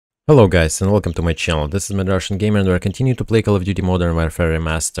Hello guys and welcome to my channel. This is Russian Gamer and we continue to play Call of Duty Modern Warfare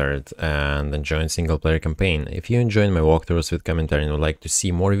Remastered and enjoying single player campaign. If you enjoyed my walkthroughs with commentary and would like to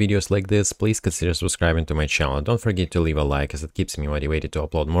see more videos like this, please consider subscribing to my channel. Don't forget to leave a like as it keeps me motivated to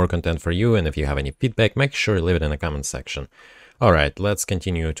upload more content for you, and if you have any feedback, make sure to leave it in the comment section. Alright, let's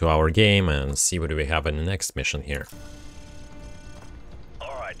continue to our game and see what we have in the next mission here.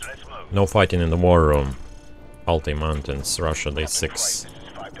 Alright, let's move. No fighting in the war room. Altai Mountains, Russia, Day 6.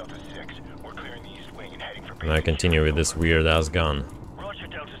 And I continue with this weird ass gun. Roger,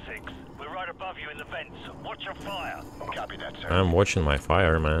 Delta 6. We're right above you in the vents. Watch your fire. Copy that, sir. I'm watching my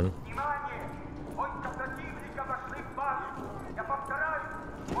fire, man.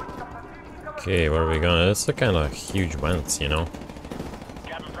 Okay, where are we going? It's a kind of huge vents, you know.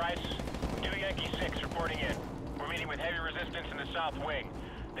 Captain Price, New Yankee 6 reporting in. We're meeting with heavy resistance in the south wing.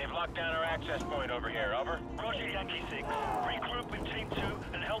 They've locked down our access point over here. Over. Roger, Yankee 6. Regroup with Team 2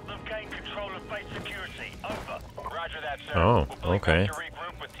 and help them gain control of base security. Over. Roger that, sir. Oh, we'll okay. to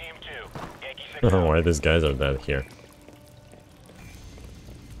regroup with Team 2. Yankee 6. Why these guys are dead here?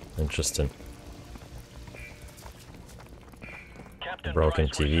 Interesting. Captain Broken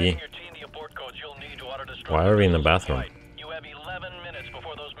Price, we're TV. sending your team the abort codes you'll need to auto-destruct. Why are we in the bathroom? You have 11 minutes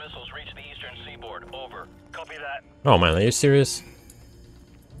before those missiles reach the eastern seaboard. Over. Copy that. Oh man, are you serious?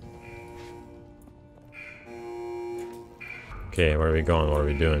 Okay, where are we going? What are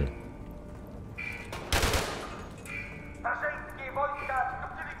we doing?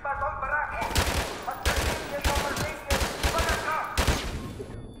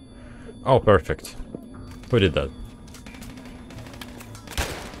 Oh, perfect. Who did that?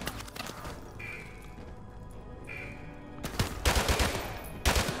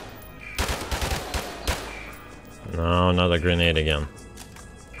 No, not a grenade again.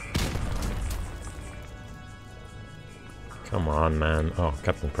 Come on, man. Oh,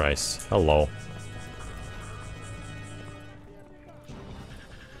 Captain Price. Hello.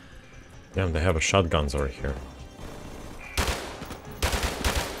 Damn, they have shotguns over here.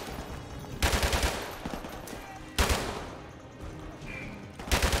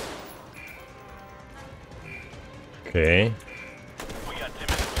 Okay. We got 10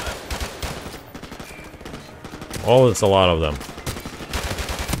 minutes left. Oh, it's a lot of them.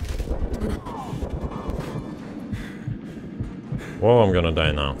 Whoa, I'm gonna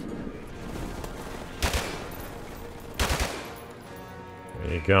die now.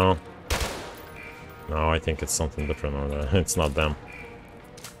 There you go. No, I think it's something different over there. It's not them.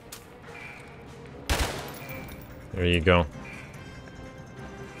 There you go.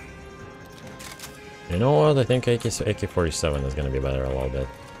 You know what? I think AK-47 is gonna be better a little bit.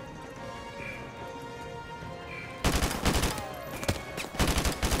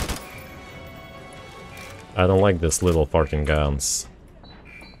 I don't like this little farting guns.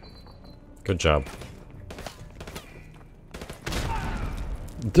 Good job.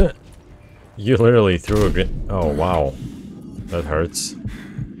 Duh. You literally threw a grenade. Oh, wow. That hurts.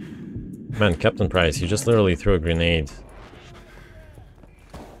 Man, Captain Price, you just literally threw a grenade.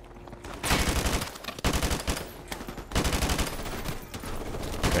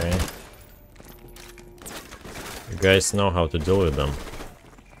 Okay. You guys know how to deal with them.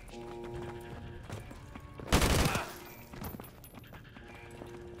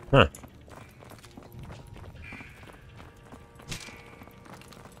 Huh.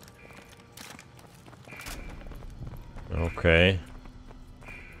 Okay.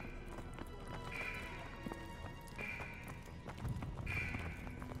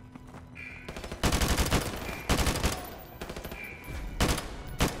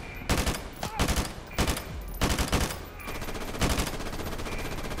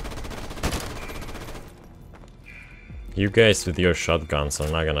 You guys with your shotguns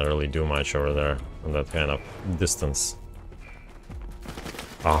are not gonna really do much over there on that kind of distance.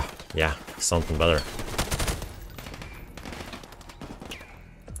 Oh, yeah, something better.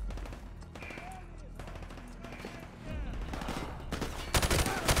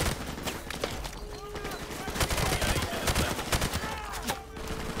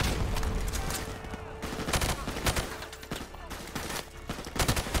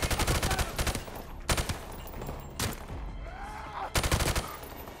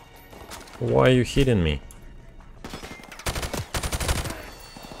 Why are you hitting me?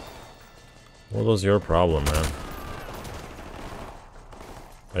 What was your problem, man?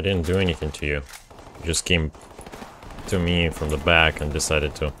 I didn't do anything to you. You just came to me from the back and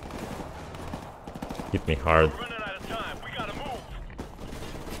decided to hit me hard. We're running out of time. We gotta move.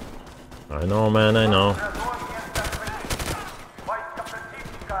 I know, man, I know.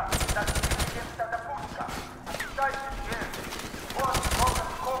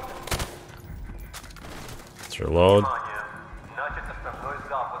 Let's reload. Sir,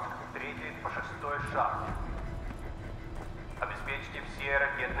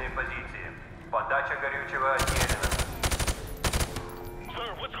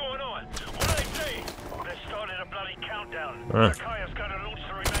 what's going on? What do they say? They started a bloody countdown. Ah. Sakaya's got to launch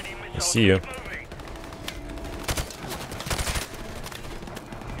the remaining missiles. See you. Keep moving.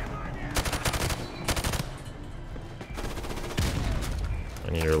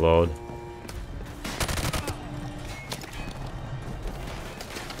 I need to reload.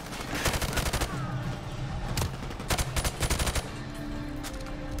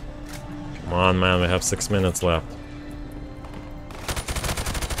 Come on, man, we have 6 minutes left.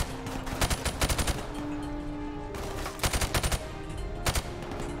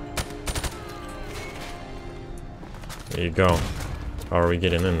 There you go. How are we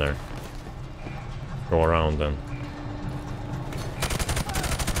getting in there? Go around then.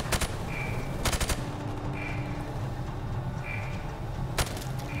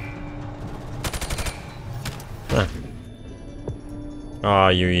 Ah,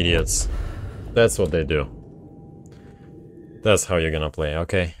 you idiots. That's what they do. That's how you're gonna play,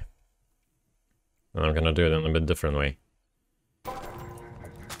 okay? And I'm gonna do it in a bit different way. Oh,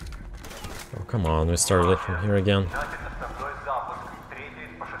 come on, we started it from here again. Sir,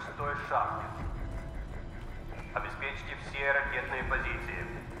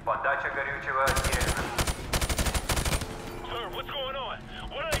 what's going on?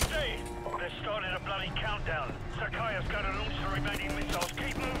 What do they say? They started a bloody countdown. Sakaya's got to launch the remaining missiles.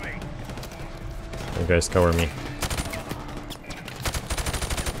 Keep moving. You guys cover me.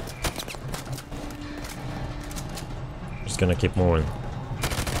 Just gonna keep moving.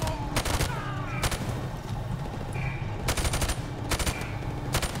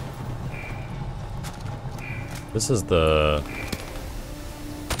 This is the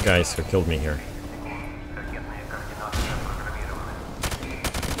guys who killed me here.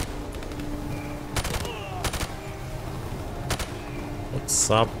 What's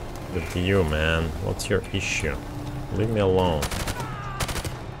up with you, man? What's your issue? Leave me alone.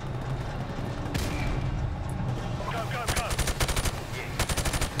 Go, go, go.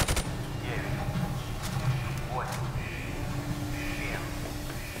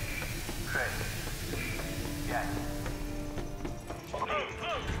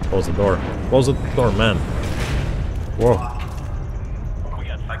 Close the door. Close the door, man. Whoa. We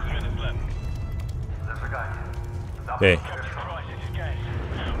got 6 minutes left. Okay.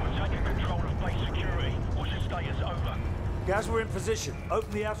 Guys, we're in position.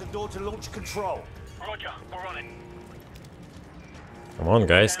 Open the outer door to launch control. Roger, we're on it. Come on,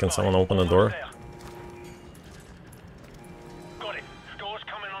 guys. Can someone open the door? Got it. Door's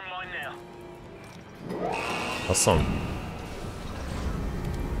coming online now. Awesome.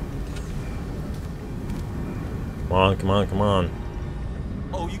 Come on, come on, come on.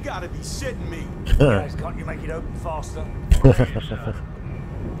 Oh, you gotta be shitting me. Guys, can't you make it open faster? You can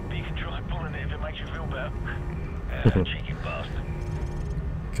try pulling it if it makes you feel better. Cheeky bastard.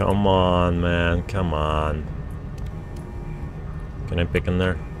 Come on, man. Come on. Can I pick in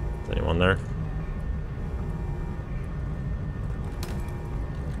there? Is anyone there?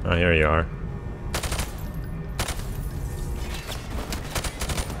 Oh, here you are.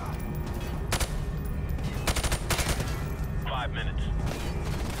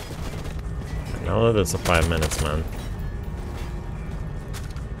 I know that it's a 5 minutes, man.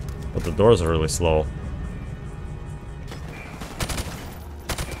 But the doors are really slow.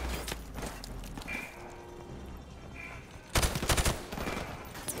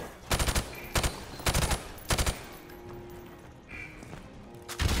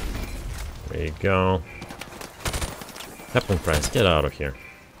 There you go. Captain Price, get out of here.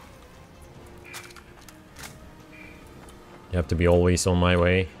 You have to be always on my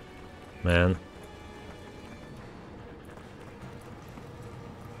way, man.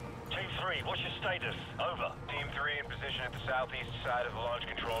 Team 3, what's your status? Over. Team 3 in position at the southeast side of the launch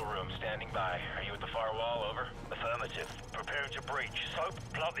control room, standing by. Are you at the firewall? Over. Affirmative. Preparing to breach. Soap,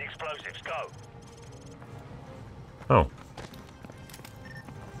 plant the explosives. Go. Oh.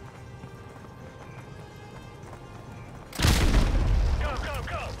 Go, go,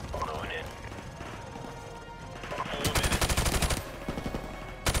 go! Going in. 4 minutes.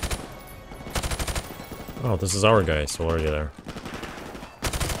 Oh, this is our guy, so already there.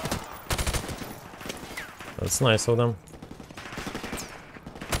 That's nice of them.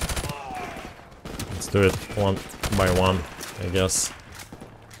 Let's do it one by one, I guess.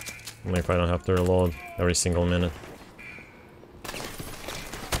 And if I don't have to reload every single minute. Soap,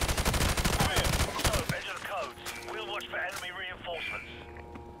 enter the codes. We'll watch for enemy reinforcements.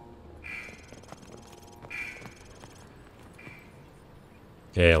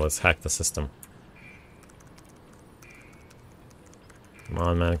 Okay, let's hack the system. Come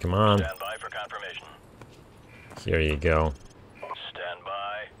on, man, come on. Stand by for confirmation. Here you go. Stand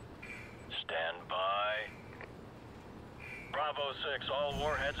by. Stand by. Bravo 6, all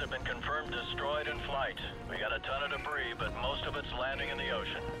warheads have been confirmed destroyed in flight. We got a ton of debris, but most of it's landing in the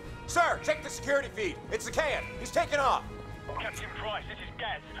ocean. Sir, check the security feed. It's the can. He's taking off. Captain Price, this is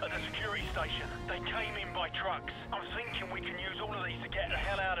Gaz at the security station. They came in by trucks. I'm thinking we can use all of these to get the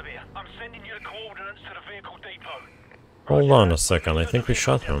hell out of here. I'm sending you the coordinates to the vehicle depot. Hold on a second, I think we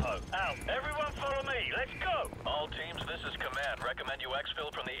shot him. Out. Everyone follow me. Let's go. All teams, this is command. Recommend you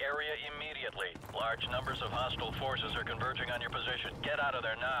exfil from the area immediately. Large numbers of hostile forces are converging on your position. Get out of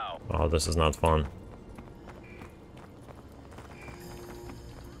there now. Oh, this is not fun.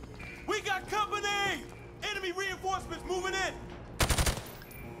 We got company! Enemy reinforcements moving in!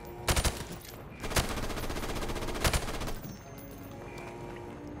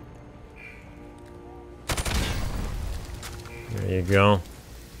 There you go.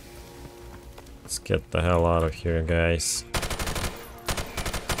 Let's get the hell out of here, guys.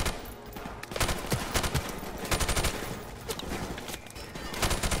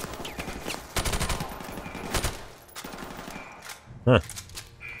 Huh.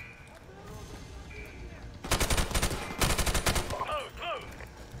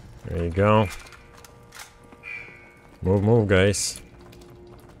 There you go. Move, move, guys.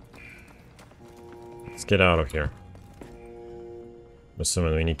 Let's get out of here. I'm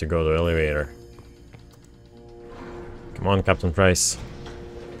assuming we need to go to the elevator. Come on, Captain Price.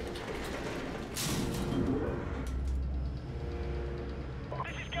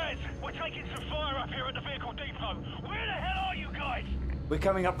 This is Gaz. We're taking some fire up here at the vehicle depot. Where the hell are you guys? We're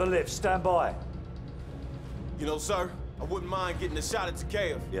coming up the lift. Stand by. You know, sir, I wouldn't mind getting a shot at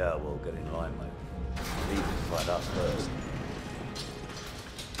Takeo. Yeah, we'll get in line, mate. Leave it to find us first.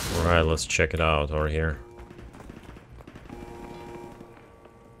 Alright, let's check it out over here.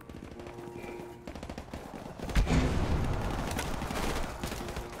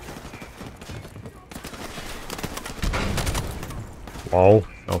 Whoa,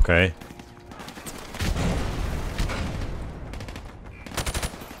 okay.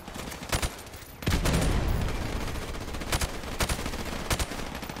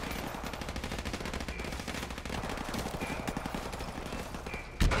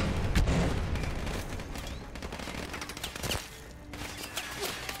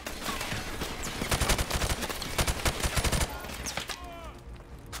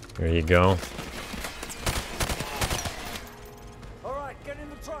 There you go. All right, get in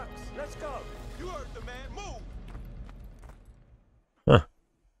the trucks. Let's go. You heard the man. Move! Huh.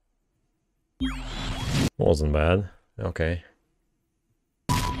 Wasn't bad. Okay.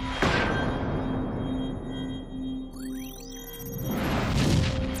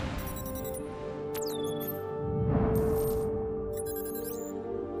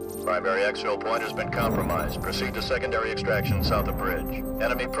 Primary exfil point has been compromised. Proceed to secondary extraction south of bridge.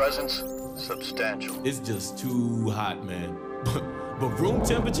 Enemy presence substantial. It's just too hot, man. But room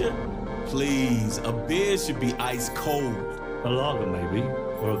temperature? Please, a beer should be ice cold. A lager, maybe,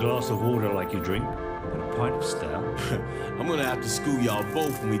 or a glass of water like you drink, and a pint of stout. I'm gonna have to school y'all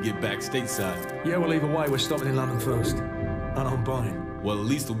both when we get back stateside. Yeah, well, either way, we're stopping in London first. And I'm buying. Well, at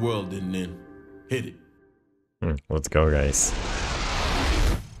least the world didn't end. Hit it. Let's go, guys.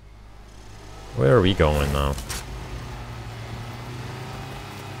 Where are we going now?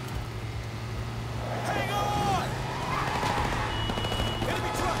 Hang on!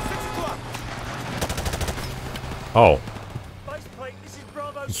 Enemy truck, 6 o'clock! Oh, Base plate, this is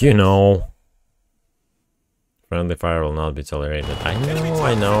Bravo. you know. Friendly fire will not be tolerated. I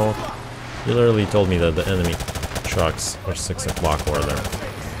know. You literally told me that the enemy trucks are 6 o'clock over there.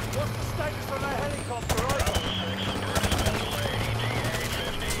 What's the status on that helicopter?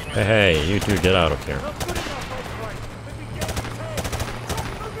 Over. Hey, you two, get out of here. Not good enough, base plate. Maybe get to 10. Truck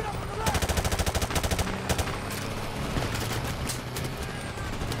moving up on the left.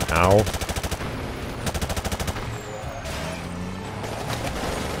 Ow.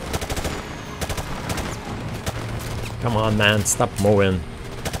 Come on, man, stop moving.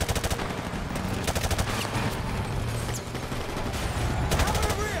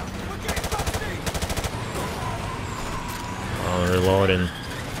 Oh, reloading.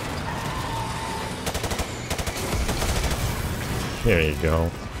 Here you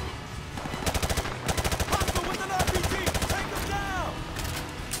go.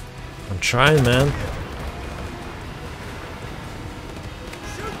 I'm trying, man.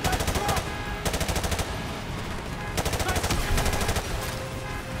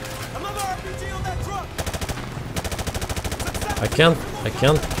 Another RPG on that truck! Successful! I can't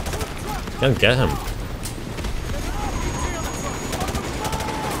get him.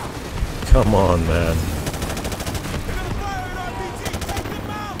 Come on, man.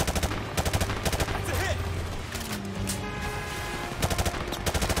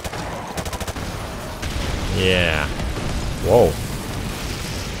 Yeah. Whoa.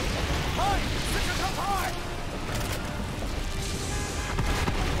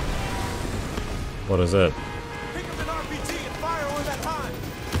 What is it? Pick up an RPG and fire on that hind.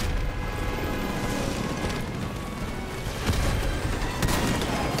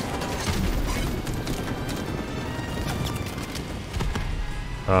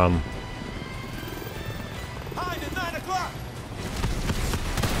 Hind at 9 o'clock.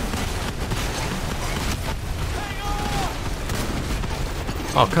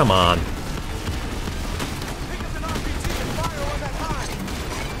 Oh, come on. Pick up an RPG and fire on that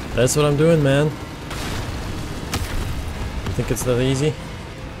hind. That's what I'm doing, man. You think it's that easy?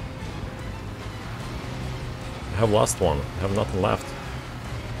 I have lost one. I have nothing left.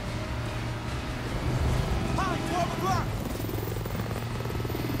 Hind, 12 o'clock.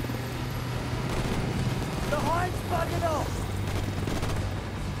 The hind's bugging off.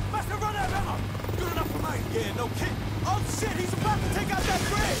 Must have run out of ammo. Good enough for me. Yeah, no kidding. Oh shit, he's about to take out that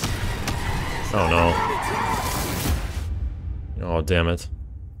bridge. Oh no. Oh, damn it.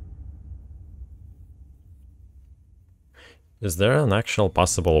 Is there an actual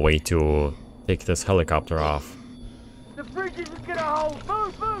possible way to take this helicopter off? The bridge isn't gonna hold.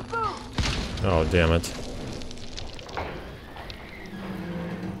 Move, move, move. Oh, damn it.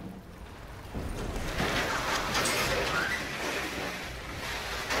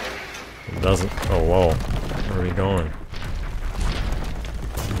 It doesn't. Oh, whoa. Where are we going?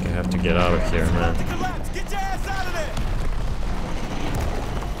 I have to get out of here, man. Get your ass out of there.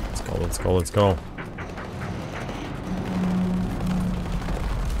 Let's go, let's go, let's go.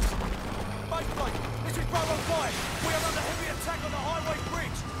 This is Bravo 5. We are under heavy attack on the highway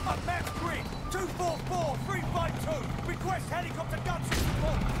bridge. Up map grid. 244 352. Request helicopter gun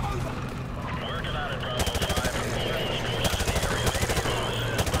support. Over. Working on it, Bravo 5.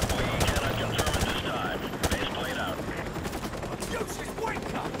 But we cannot confirm at this time. Base played out. Useless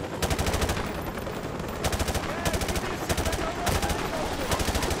wanker.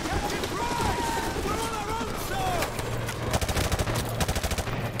 Captain Price! We're on our own, sir!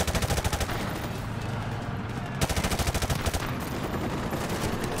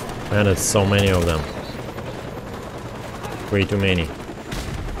 Man, it's so many of them. Way too many.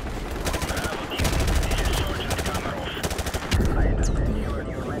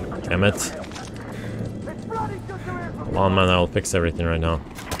 Damn it. Come on, man, I'll fix everything right now.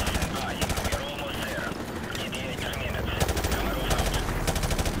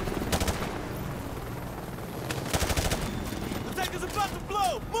 The tank is about to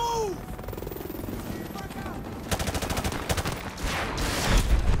blow! Move!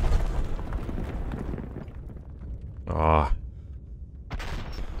 Ah.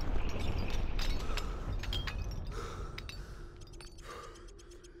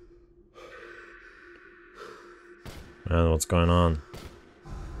 Man, what's going on?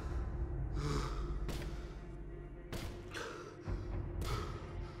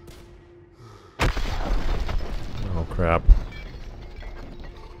 Oh, crap.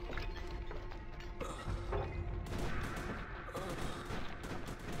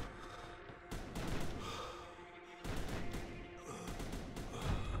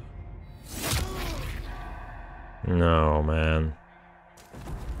 No, man.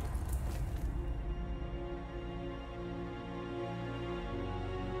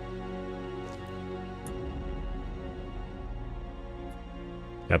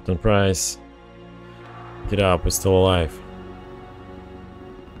 Captain Price, get up, we're still alive.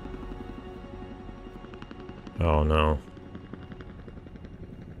 Oh no.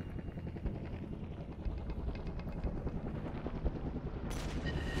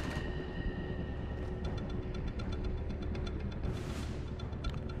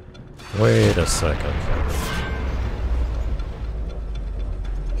 Wait a second.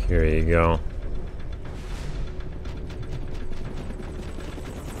 Here you go.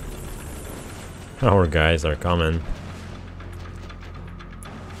 Our guys are coming.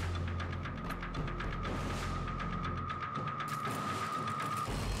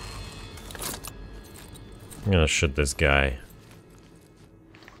 I'm gonna shoot this guy.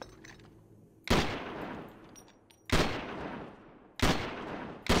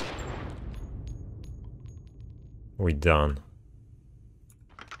 We done.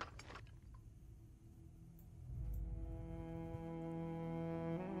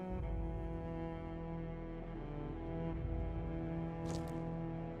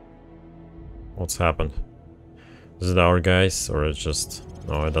 What's happened? Is it our guys, or it's just...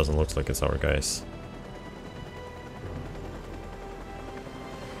 No, it doesn't look like it's our guys.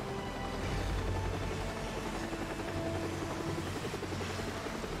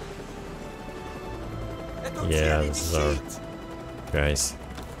 Yeah, this is our guys.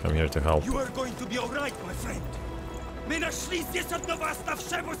 Come here to help. You are going to be all right, my friend. My нашли здесь одного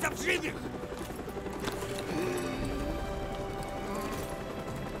оставшегося в живых.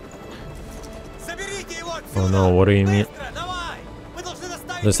 Oh no, what do you mean?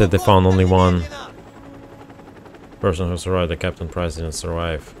 They said they found only one person who survived. The Captain Price didn't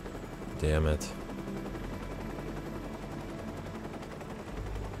survive. Damn it.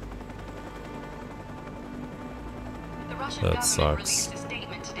 That sucks. Released a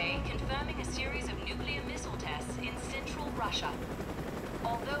statement today confirming a series of nuclear missile tests in central Russia.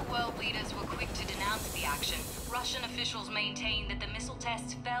 Although world leaders were quick to denounce the action, Russian officials maintain that the missile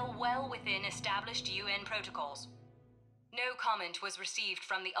tests fell well within established UN protocols. No comment was received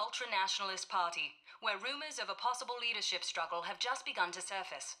from the ultra-nationalist party, where rumors of a possible leadership struggle have just begun to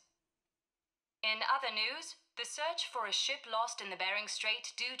surface. In other news, the search for a ship lost in the Bering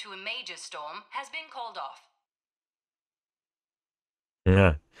Strait due to a major storm has been called off.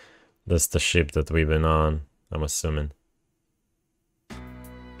 Yeah, that's the ship that we've been on, I'm assuming.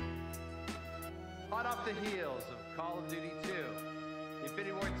 Hot off the heels of Call of Duty 2, the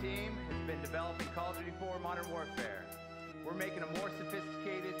Infinity Ward team has been developing Call of Duty 4 Modern Warfare. We're making a more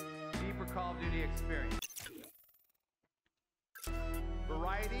sophisticated, deeper Call of Duty experience.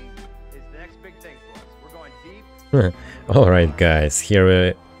 Variety is the next big thing for us. We're going deep. Alright guys,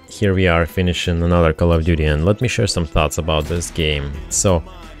 here we are finishing another Call of Duty, and let me share some thoughts about this game. So,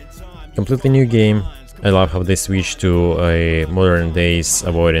 completely new game. I love how they switched to a modern days,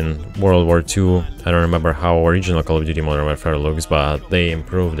 avoiding World War II. I don't remember how original Call of Duty Modern Warfare looks, but they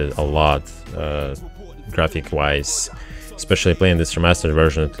improved it a lot, graphic-wise. Especially playing this remastered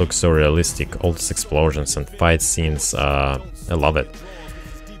version, it looks so realistic. All these explosions and fight scenes, I love it.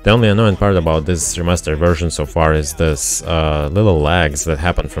 The only annoying part about this remastered version so far is this little lags that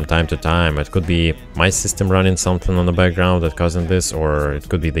happen from time to time. It could be my system running something on the background that causing this, or it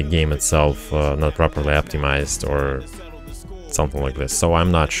could be the game itself not properly optimized or something like this. So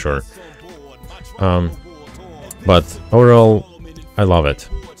I'm not sure. But overall, I love it.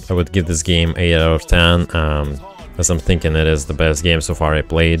 I would give this game 8 out of 10, as I'm thinking it is the best game so far I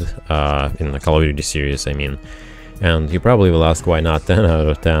played in the Call of Duty series, I mean. And you probably will ask why not 10 out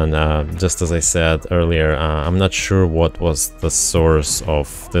of 10. Just as I said earlier, I'm not sure what was the source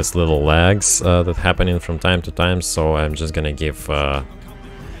of this little lags that happening from time to time, so I'm just gonna give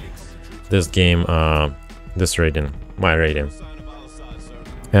this game this rating, my rating.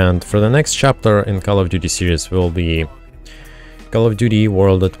 And for the next chapter in Call of Duty series will be Call of Duty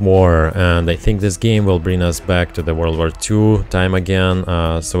World at War, and I think this game will bring us back to the World War II time again,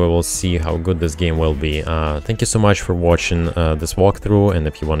 so we will see how good this game will be. Thank you so much for watching this walkthrough, and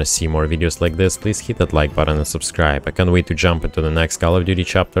if you want to see more videos like this, please hit that like button and subscribe. I can't wait to jump into the next Call of Duty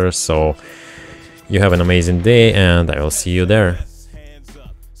chapter, so you have an amazing day, and I will see you there.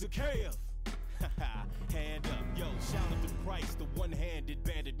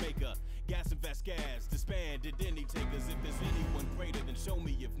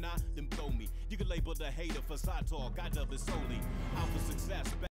 Label the hater for side talk, I love it solely. Out for success.